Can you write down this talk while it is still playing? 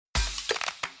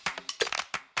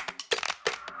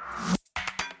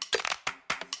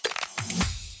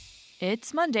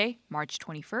It's Monday, March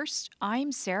 21st.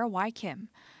 I'm Sarah Y. Kim.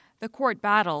 The court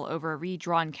battle over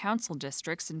redrawn council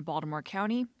districts in Baltimore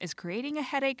County is creating a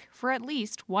headache for at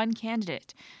least one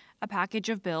candidate. A package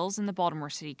of bills in the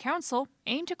Baltimore City Council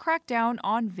aim to crack down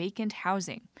on vacant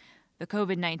housing. The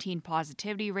COVID-19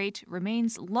 positivity rate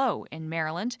remains low in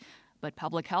Maryland, but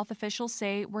public health officials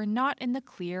say we're not in the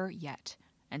clear yet.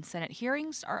 And Senate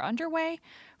hearings are underway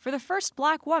for the first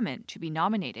black woman to be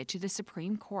nominated to the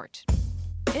Supreme Court.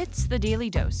 It's the Daily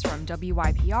Dose from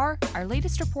WYPR, our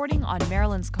latest reporting on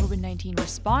Maryland's COVID-19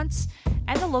 response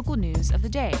and the local news of the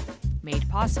day, made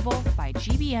possible by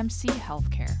GBMC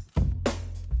Healthcare.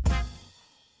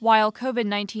 While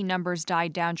COVID-19 numbers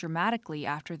died down dramatically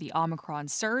after the Omicron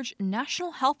surge,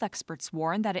 national health experts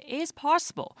warn that it is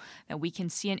possible that we can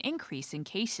see an increase in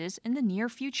cases in the near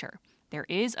future. There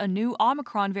is a new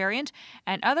Omicron variant,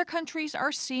 and other countries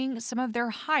are seeing some of their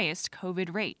highest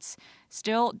COVID rates.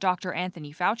 Still, Dr.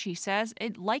 Anthony Fauci says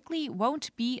it likely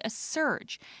won't be a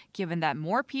surge, given that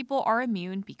more people are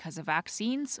immune because of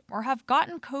vaccines or have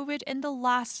gotten COVID in the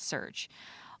last surge.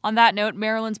 On that note,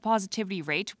 Maryland's positivity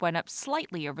rate went up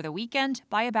slightly over the weekend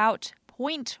by about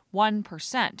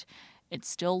 0.1%. It's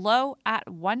still low at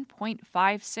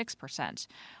 1.56%.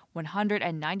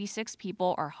 196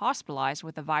 people are hospitalized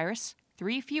with the virus,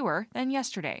 3 fewer than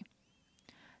yesterday.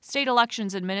 State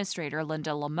Elections Administrator Linda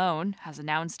Lamone has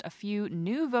announced a few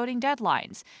new voting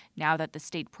deadlines now that the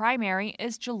state primary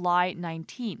is July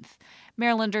 19th.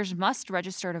 Marylanders must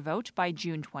register to vote by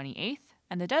June 28th,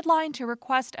 and the deadline to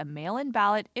request a mail-in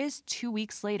ballot is 2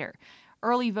 weeks later.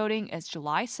 Early voting is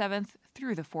July 7th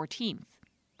through the 14th.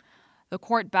 The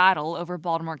court battle over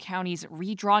Baltimore County's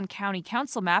redrawn county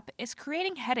council map is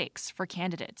creating headaches for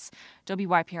candidates.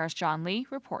 WYPR's John Lee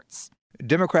reports.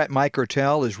 Democrat Mike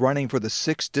Ertel is running for the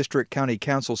 6th District County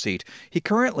Council seat. He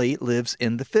currently lives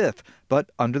in the 5th, but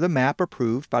under the map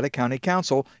approved by the County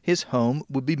Council, his home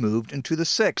would be moved into the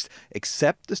 6th,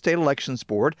 except the State Elections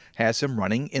Board has him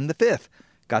running in the 5th.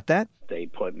 Got that? They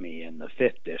put me in the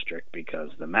 5th district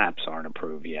because the maps aren't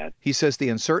approved yet. He says the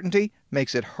uncertainty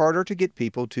makes it harder to get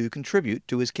people to contribute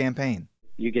to his campaign.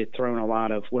 You get thrown a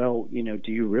lot of,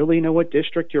 do you really know what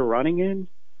district you're running in?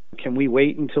 Can we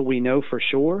wait until we know for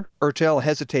sure? Ertel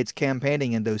hesitates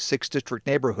campaigning in those 6 district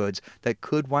neighborhoods that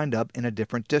could wind up in a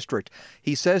different district.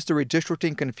 He says the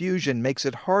redistricting confusion makes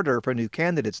it harder for new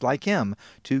candidates like him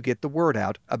to get the word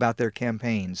out about their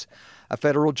campaigns. A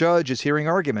federal judge is hearing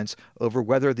arguments over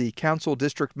whether the council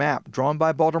district map drawn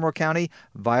by Baltimore County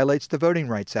violates the Voting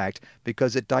Rights Act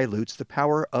because it dilutes the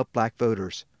power of black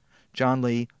voters. John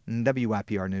Lee,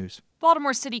 WYPR News.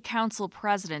 Baltimore City Council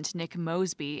President Nick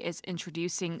Mosby is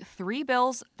introducing 3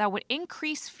 bills that would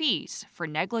increase fees for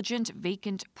negligent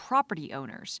vacant property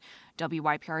owners.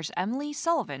 WYPR's Emily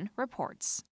Sullivan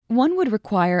reports. One would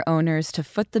require owners to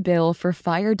foot the bill for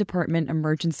fire department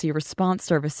emergency response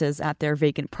services at their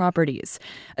vacant properties.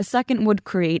 A second would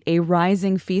create a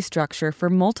rising fee structure for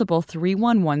multiple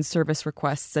 311 service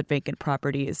requests at vacant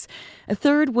properties. A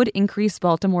third would increase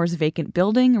Baltimore's vacant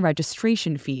building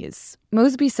registration fees.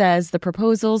 Mosby says the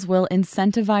proposals will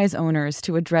incentivize owners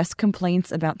to address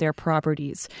complaints about their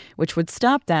properties, which would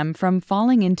stop them from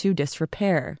falling into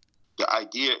disrepair. The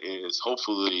idea is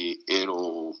hopefully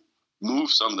it'll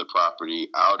move some of the property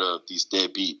out of these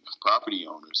deadbeat property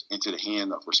owners into the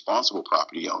hand of responsible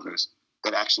property owners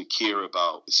that actually care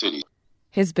about the city.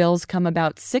 His bills come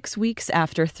about 6 weeks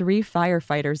after 3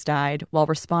 firefighters died while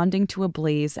responding to a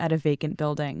blaze at a vacant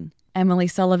building. Emily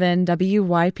Sullivan,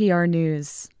 WYPR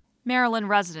News. Maryland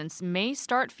residents may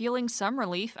start feeling some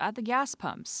relief at the gas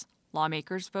pumps.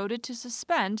 Lawmakers voted to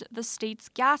suspend the state's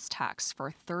gas tax for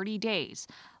 30 days,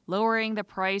 lowering the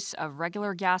price of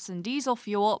regular gas and diesel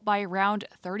fuel by around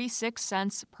 36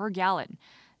 cents per gallon.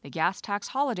 The gas tax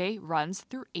holiday runs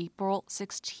through April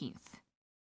 16th.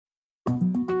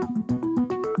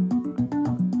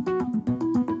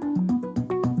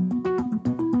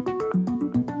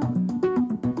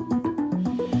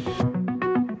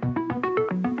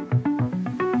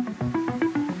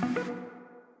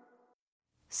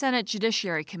 Senate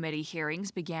Judiciary Committee hearings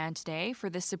began today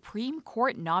for the Supreme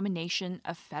Court nomination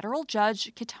of federal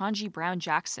judge Ketanji Brown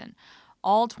Jackson.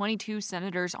 All 22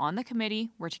 senators on the committee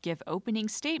were to give opening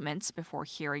statements before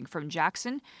hearing from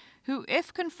Jackson, who,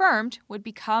 if confirmed, would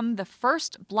become the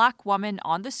first black woman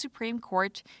on the Supreme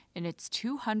Court in its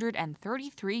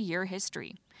 233-year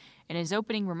history. In his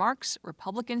opening remarks,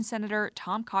 Republican Senator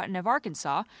Tom Cotton of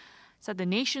Arkansas said the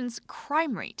nation's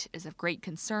crime rate is of great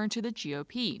concern to the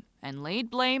GOP and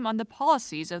laid blame on the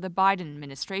policies of the Biden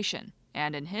administration.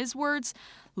 And in his words,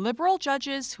 liberal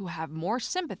judges who have more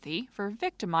sympathy for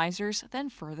victimizers than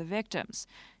for the victims.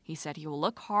 He said he will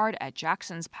look hard at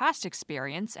Jackson's past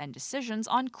experience and decisions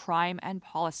on crime and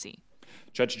policy.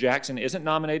 Judge Jackson isn't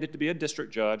nominated to be a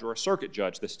district judge or a circuit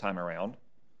judge this time around,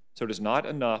 so it is not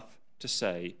enough to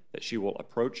say that she will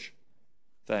approach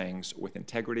things with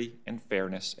integrity and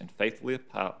fairness and faithfully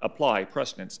apply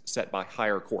precedents set by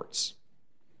higher courts.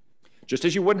 Just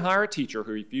as you wouldn't hire a teacher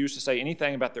who refused to say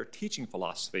anything about their teaching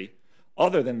philosophy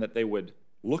other than that they would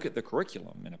look at the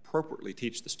curriculum and appropriately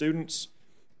teach the students,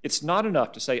 it's not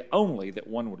enough to say only that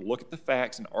one would look at the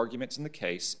facts and arguments in the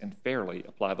case and fairly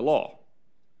apply the law.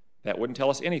 That wouldn't tell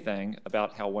us anything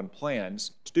about how one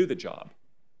plans to do the job,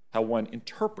 how one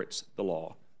interprets the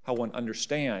law, how one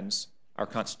understands our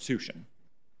Constitution.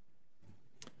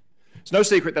 It's no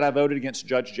secret that I voted against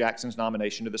Judge Jackson's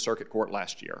nomination to the circuit court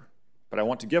last year, but I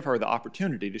want to give her the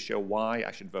opportunity to show why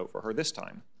I should vote for her this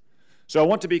time. So I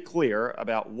want to be clear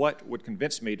about what would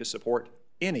convince me to support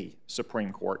any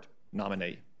Supreme Court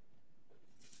nominee.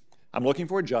 I'm looking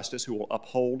for a justice who will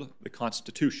uphold the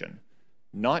Constitution,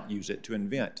 not use it to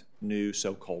invent new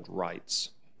so-called rights.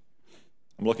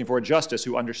 I'm looking for a justice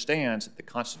who understands that the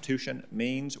Constitution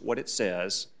means what it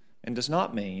says and does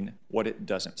not mean what it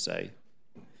doesn't say.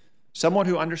 Someone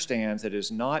who understands that it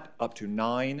is not up to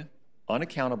 9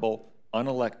 unaccountable,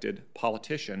 unelected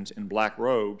politicians in black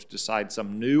robes to decide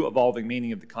some new evolving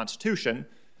meaning of the Constitution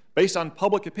based on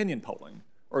public opinion polling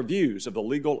or views of the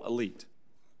legal elite.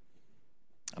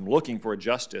 I'm looking for a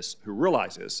justice who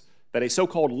realizes that a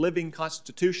so-called living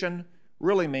Constitution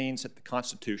really means that the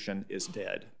Constitution is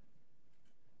dead.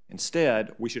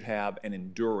 Instead, we should have an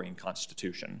enduring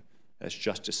Constitution, as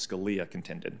Justice Scalia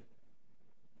contended.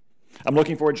 I'm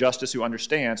looking for a justice who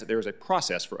understands that there is a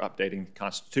process for updating the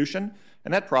Constitution,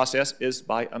 and that process is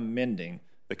by amending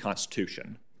the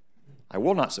Constitution. I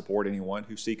will not support anyone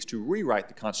who seeks to rewrite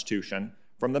the Constitution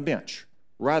from the bench,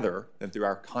 rather than through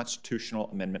our constitutional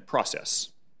amendment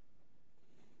process.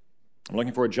 I'm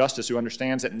looking for a justice who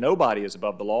understands that nobody is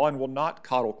above the law and will not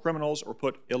coddle criminals or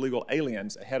put illegal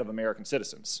aliens ahead of American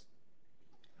citizens.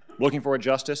 I'm looking for a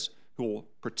justice who will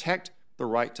protect the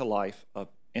right to life of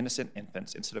innocent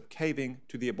infants instead of caving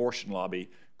to the abortion lobby,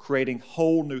 creating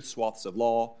whole new swaths of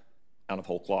law out of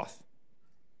whole cloth.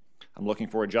 I'm looking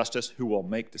for a justice who will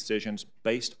make decisions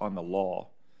based on the law,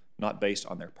 not based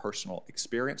on their personal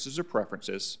experiences or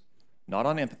preferences, not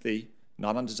on empathy,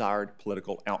 not on desired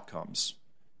political outcomes,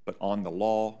 but on the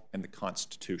law and the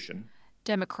Constitution.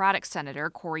 Democratic Senator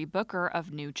Cory Booker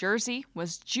of New Jersey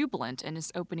was jubilant in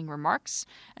his opening remarks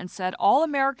and said all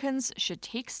Americans should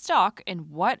take stock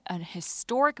in what an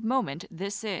historic moment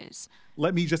this is.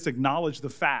 Let me just acknowledge the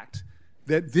fact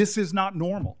that this is not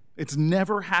normal. It's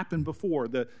never happened before.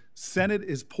 The Senate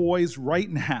is poised right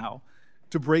now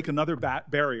to break another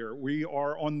barrier. We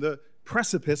are on the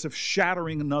precipice of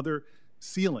shattering another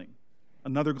ceiling,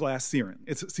 another glass ceiling.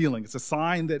 It's a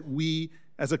sign that we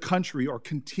as a country are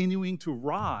continuing to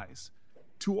rise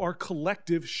to our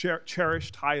collective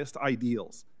cherished highest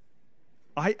ideals.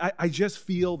 I just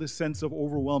feel this sense of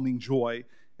overwhelming joy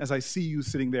as I see you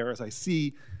sitting there, as I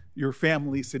see your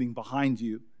family sitting behind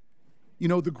you. You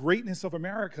know, the greatness of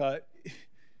America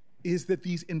is that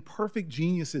these imperfect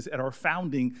geniuses at our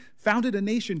founding founded a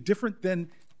nation different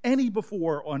than any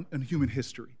before in human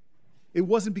history. It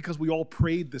wasn't because we all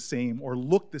prayed the same or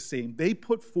looked the same. They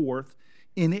put forth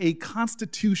in a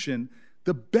constitution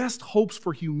the best hopes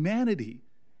for humanity.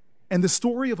 And the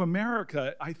story of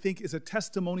America, I think, is a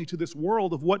testimony to this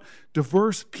world of what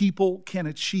diverse people can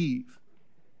achieve.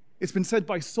 It's been said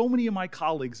by so many of my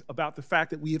colleagues about the fact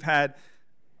that we have had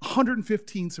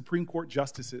 115 Supreme Court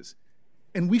justices.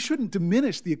 And we shouldn't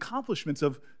diminish the accomplishments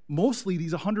of mostly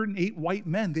these 108 white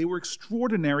men. They were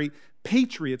extraordinary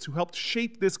patriots who helped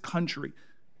shape this country.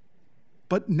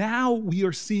 But now we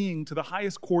are seeing to the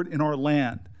highest court in our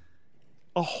land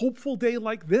a hopeful day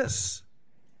like this,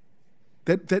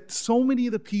 that so many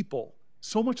of the people,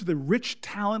 so much of the rich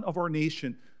talent of our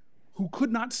nation who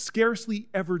could not scarcely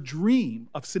ever dream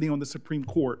of sitting on the Supreme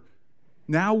Court,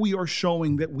 now we are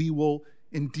showing that we will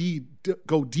indeed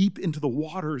go deep into the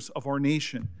waters of our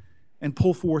nation and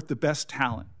pull forth the best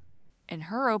talent. In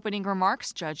her opening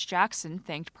remarks, Judge Jackson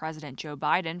thanked President Joe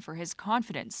Biden for his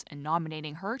confidence in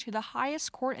nominating her to the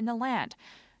highest court in the land.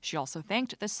 She also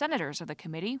thanked the senators of the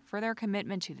committee for their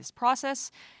commitment to this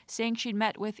process, saying she'd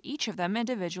met with each of them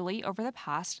individually over the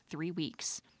past 3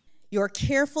 weeks. Your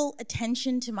careful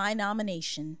attention to my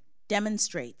nomination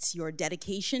demonstrates your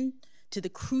dedication to the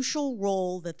crucial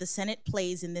role that the Senate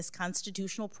plays in this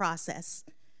constitutional process,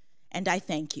 and I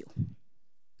thank you.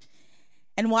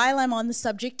 And while I'm on the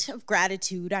subject of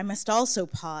gratitude, I must also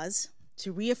pause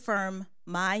to reaffirm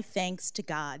my thanks to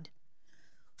God,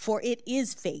 for it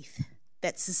is faith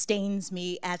that sustains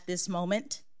me at this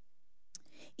moment.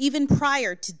 Even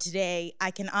prior to today,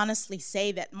 I can honestly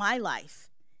say that my life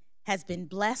has been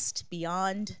blessed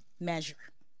beyond measure.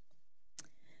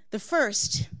 The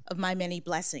first of my many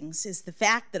blessings is the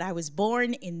fact that I was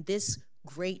born in this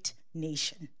great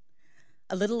nation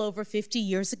a little over 50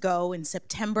 years ago in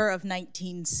September of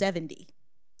 1970.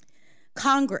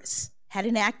 Congress had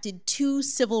enacted 2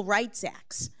 Civil Rights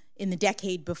Acts in the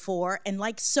decade before, and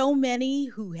like so many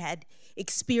who had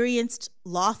experienced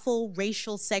lawful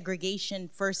racial segregation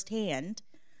firsthand,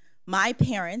 my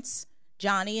parents,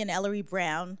 Johnny and Ellery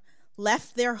Brown,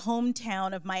 left their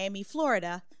hometown of Miami,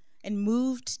 Florida, and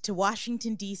moved to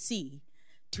Washington, D.C.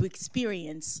 to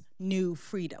experience new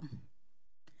freedom.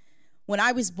 When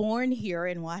I was born here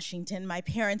in Washington, my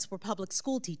parents were public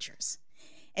school teachers,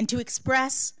 and to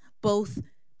express both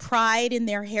pride in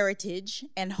their heritage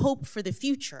and hope for the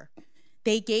future,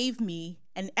 they gave me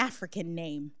an African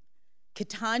name,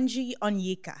 Ketanji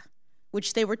Onyeka,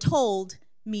 which they were told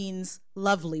means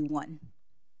lovely one.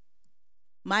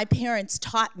 My parents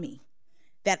taught me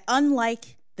that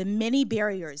unlike the many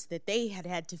barriers that they had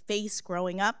had to face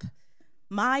growing up,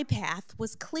 my path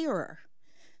was clearer,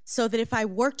 so that if I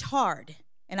worked hard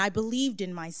and I believed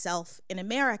in myself in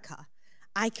America,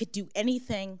 I could do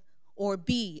anything or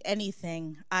be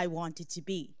anything I wanted to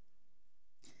be.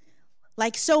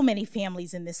 Like so many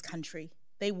families in this country,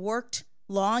 they worked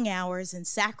long hours and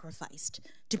sacrificed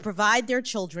to provide their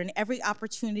children every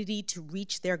opportunity to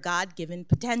reach their God-given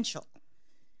potential.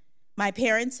 My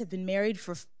parents have been married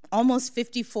for almost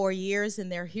 54 years,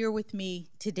 and they're here with me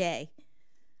today.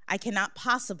 I cannot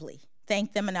possibly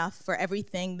thank them enough for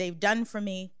everything they've done for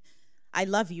me. I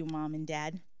love you, Mom and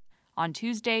Dad. On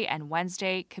Tuesday and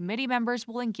Wednesday, committee members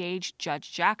will engage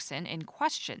Judge Jackson in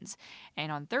questions,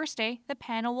 and on Thursday, the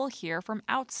panel will hear from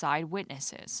outside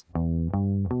witnesses.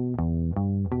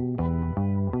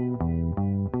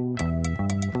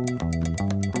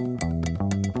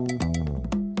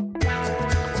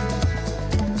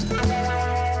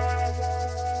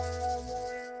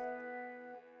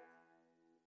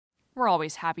 We're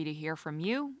always happy to hear from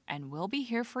you, and we'll be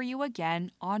here for you again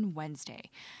on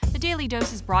Wednesday. The Daily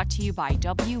Dose is brought to you by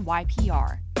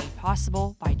WYPR, made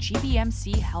possible by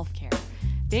GBMC Healthcare.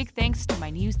 Big thanks to my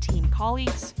news team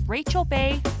colleagues, Rachel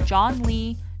Bay, John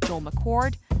Lee, Joel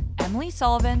McCord, Emily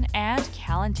Sullivan, and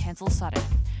Callan Tansel-Sutton.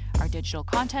 Our digital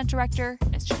content director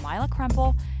is Jamila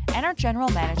Krempel, and our general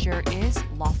manager is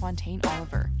LaFontaine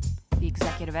Oliver. The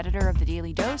executive editor of The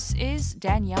Daily Dose is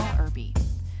Danielle Irby.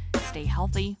 Stay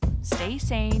healthy, stay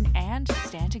sane, and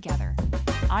stand together.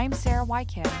 I'm Sarah Y.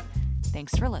 Kim.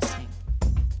 Thanks for listening.